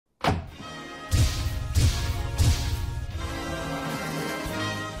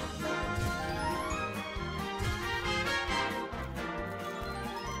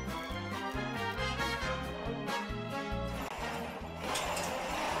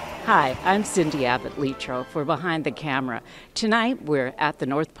Hi, I'm Cindy Abbott-Letro for Behind the Camera. Tonight we're at the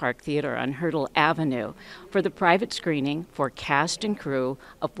North Park Theater on Hertel Avenue for the private screening for cast and crew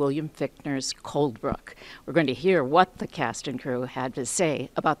of William Fichtner's Brook. We're going to hear what the cast and crew had to say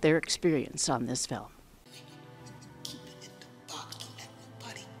about their experience on this film.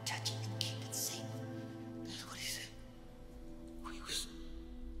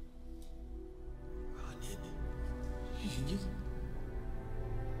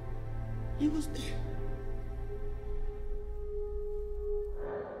 He was there.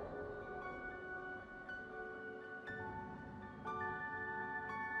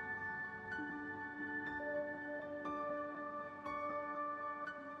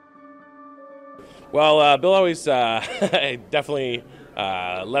 Well, Bill always definitely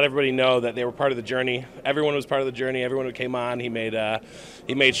let everybody know that they were part of the journey. Everyone was part of the journey. Everyone who came on, he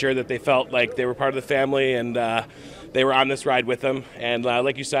made sure that they felt like they were part of the family and they were on this ride with him. And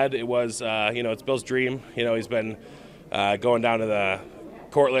like you said, it was it's Bill's dream. He's been going down to the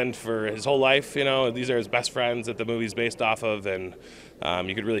Cortland for his whole life. These are his best friends that the movie's based off of, and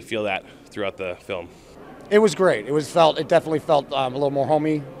you could really feel that throughout the film. It was great. It definitely felt a little more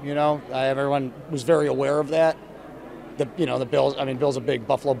homey. Everyone was very aware of that. The Bills. I mean, Bill's a big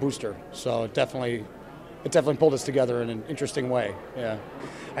Buffalo booster, so it definitely pulled us together in an interesting way. Yeah.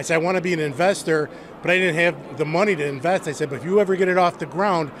 I said I want to be an investor, but I didn't have the money to invest. I said, but if you ever get it off the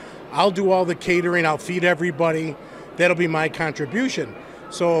ground, I'll do all the catering. I'll feed everybody. That'll be my contribution.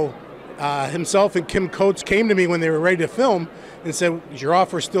 So himself and Kim Coates came to me when they were ready to film and said, "Is your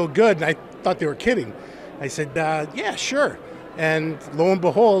offer still good?" And I thought they were kidding. I said, "Yeah, sure." And lo and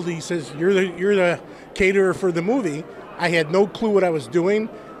behold, he says, "You're the caterer for the movie." I had no clue what I was doing.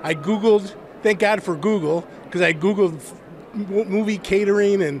 I Googled. Thank God for Google, because I Googled movie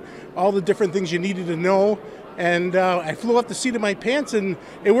catering and all the different things you needed to know. And I flew off the seat of my pants, and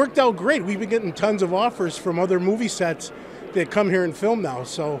it worked out great. We've been getting tons of offers from other movie sets that come here and film now,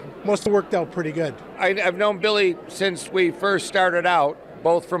 so must have worked out pretty good. I've known Billy since we first started out,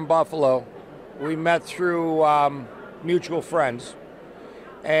 both from Buffalo. We met through mutual friends,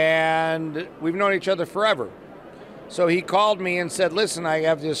 and we've known each other forever. So he called me and said, "Listen, I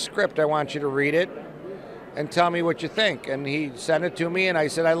have this script. I want you to read it and tell me what you think." And he sent it to me, and I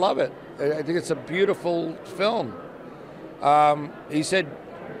said, "I love it. I think it's a beautiful film." He said,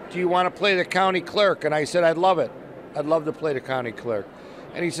 "Do you want to play the county clerk?" And I said, "I'd love it. I'd love to play the county clerk."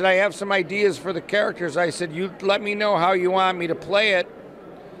 And he said, "I have some ideas for the characters." I said, "You let me know how you want me to play it.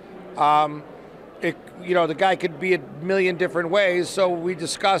 The guy could be a million different ways." So we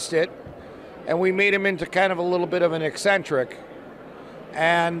discussed it, and we made him into kind of a little bit of an eccentric.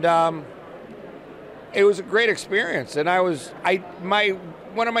 And it was a great experience. And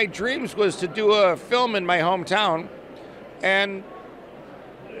one of my dreams was to do a film in my hometown, and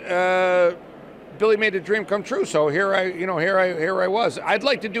Billy made the dream come true. So here I was. I'd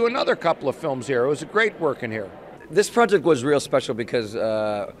like to do another couple of films here. It was great working here. This project was real special because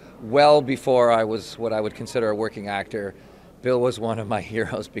well before I was what I would consider a working actor, Bill was one of my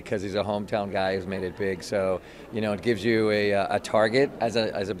heroes because he's a hometown guy who's made it big. So, it gives you a target as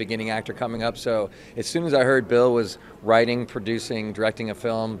a beginning actor coming up. So as soon as I heard Bill was writing, producing, directing a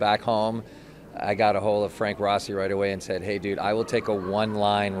film back home, I got a hold of Frank Rossi right away and said, "Hey, dude, I will take a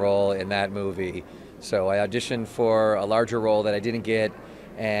one-line role in that movie." So I auditioned for a larger role that I didn't get.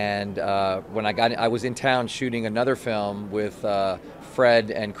 And when I was in town shooting another film with Fred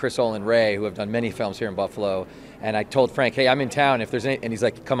and Chris Olin Ray, who have done many films here in Buffalo. And I told Frank, "Hey, I'm in town. If there's any," and he's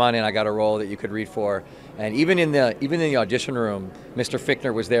like, "Come on in. I got a role that you could read for." And even in the audition room, Mr.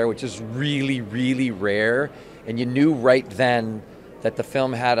 Fichtner was there, which is really, really rare. And you knew right then that the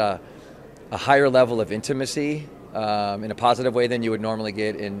film had a higher level of intimacy in a positive way than you would normally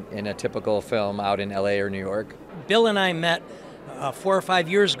get in a typical film out in LA or New York. Bill and I met 4 or 5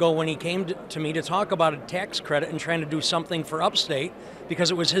 years ago when he came to me to talk about a tax credit and trying to do something for upstate,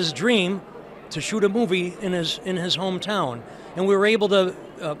 because it was his dream to shoot a movie in his hometown. And we were able to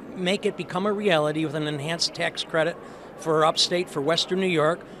make it become a reality with an enhanced tax credit for upstate, for Western New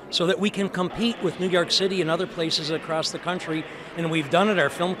York, so that we can compete with New York City and other places across the country. And we've done it. Our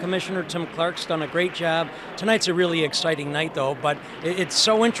film commissioner, Tim Clark's done a great job. Tonight's a really exciting night, though, but it's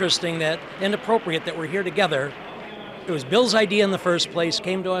so interesting and appropriate that we're here together. It was Bill's idea in the first place,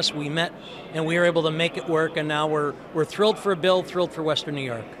 came to us, we met, and we were able to make it work, and now we're thrilled for Bill, thrilled for Western New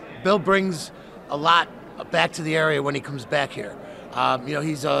York. Bill brings a lot back to the area when he comes back here.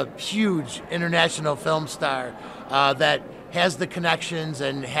 He's a huge international film star that has the connections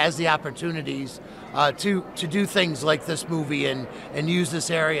and has the opportunities to do things like this movie and use this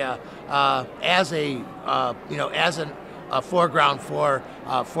area as a foreground for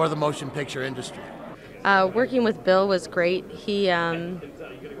the motion picture industry. Working with Bill was great. He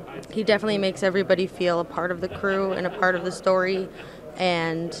definitely makes everybody feel a part of the crew and a part of the story.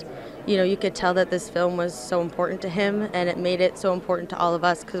 And, you know, you could tell that this film was so important to him, and it made it so important to all of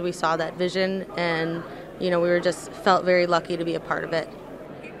us because we saw that vision, and, you know, we were just felt very lucky to be a part of it.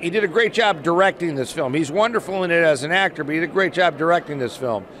 He did a great job directing this film. He's wonderful in it as an actor, but he did a great job directing this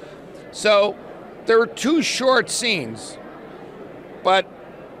film. So there were 2 short scenes, but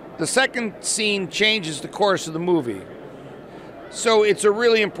the second scene changes the course of the movie. So it's a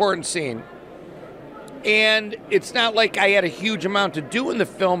really important scene. And it's not like I had a huge amount to do in the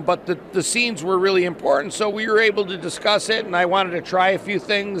film, but the scenes were really important. So we were able to discuss it, and I wanted to try a few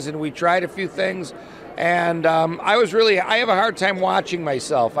things, and we tried a few things. And I have a hard time watching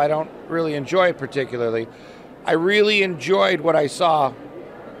myself. I don't really enjoy it particularly. I really enjoyed what I saw,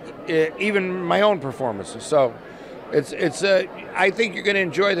 even my own performances. So I think you're going to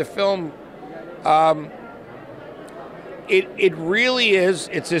enjoy the film. It really is.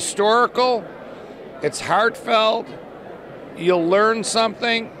 It's historical. It's heartfelt. You'll learn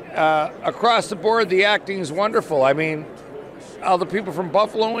something. Across the board, the acting is wonderful. I mean, all the people from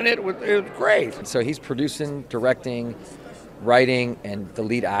Buffalo in it was great. So he's producing, directing, writing, and the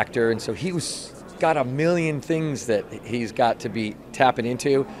lead actor. And so got a million things that he's got to be tapping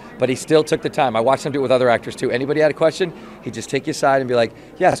into, but he still took the time. I watched him do it with other actors too. Anybody had a question, he'd just take you aside and be like,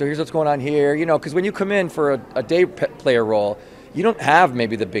 yeah, so here's what's going on here. You know, because when you come in for a day player role, you don't have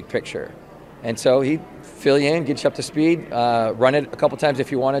maybe the big picture. And so he'd fill you in, get you up to speed, run it a couple times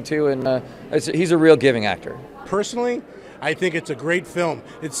if you wanted to, and he's a real giving actor. Personally, I think it's a great film.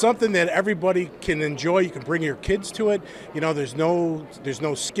 It's something that everybody can enjoy. You can bring your kids to it. You know, there's no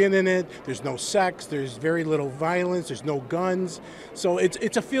skin in it. There's no sex. There's very little violence. There's no guns. So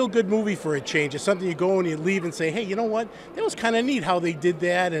it's a feel-good movie for a change. It's something you go and you leave and say, hey, you know what? That was kind of neat how they did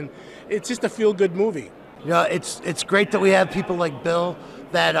that, and it's just a feel-good movie. You know, it's great that we have people like Bill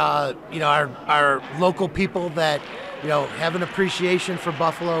that you know, are local people that, you know, have an appreciation for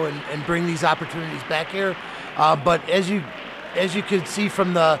Buffalo and bring these opportunities back here. But as you can see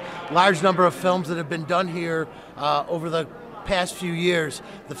from the large number of films that have been done here over the past few years,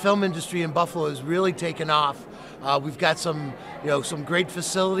 the film industry in Buffalo has really taken off. We've got some great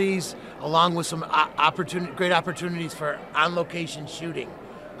facilities, along with some great opportunities for on-location shooting.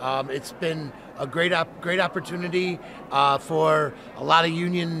 It's been a great opportunity for a lot of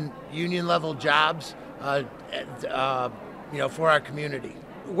union level jobs, you know, for our community.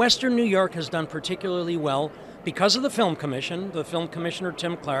 Western New York has done particularly well because of the Film Commission, the Film Commissioner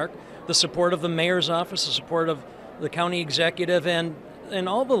Tim Clark, the support of the Mayor's office, the support of the county executive, and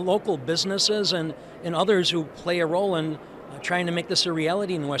all the local businesses and others who play a role in trying to make this a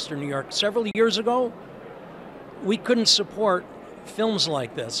reality in Western New York. Several years ago, we couldn't support films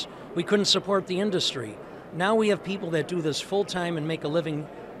like this. We couldn't support the industry. Now we have people that do this full-time and make a living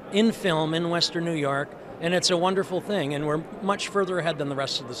in film in Western New York, and it's a wonderful thing, and we're much further ahead than the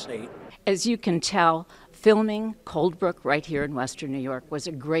rest of the state. As you can tell, filming Cold Brook right here in Western New York was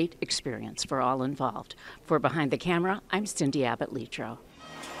a great experience for all involved. For Behind the Camera, I'm Cindy Abbott-Littrow.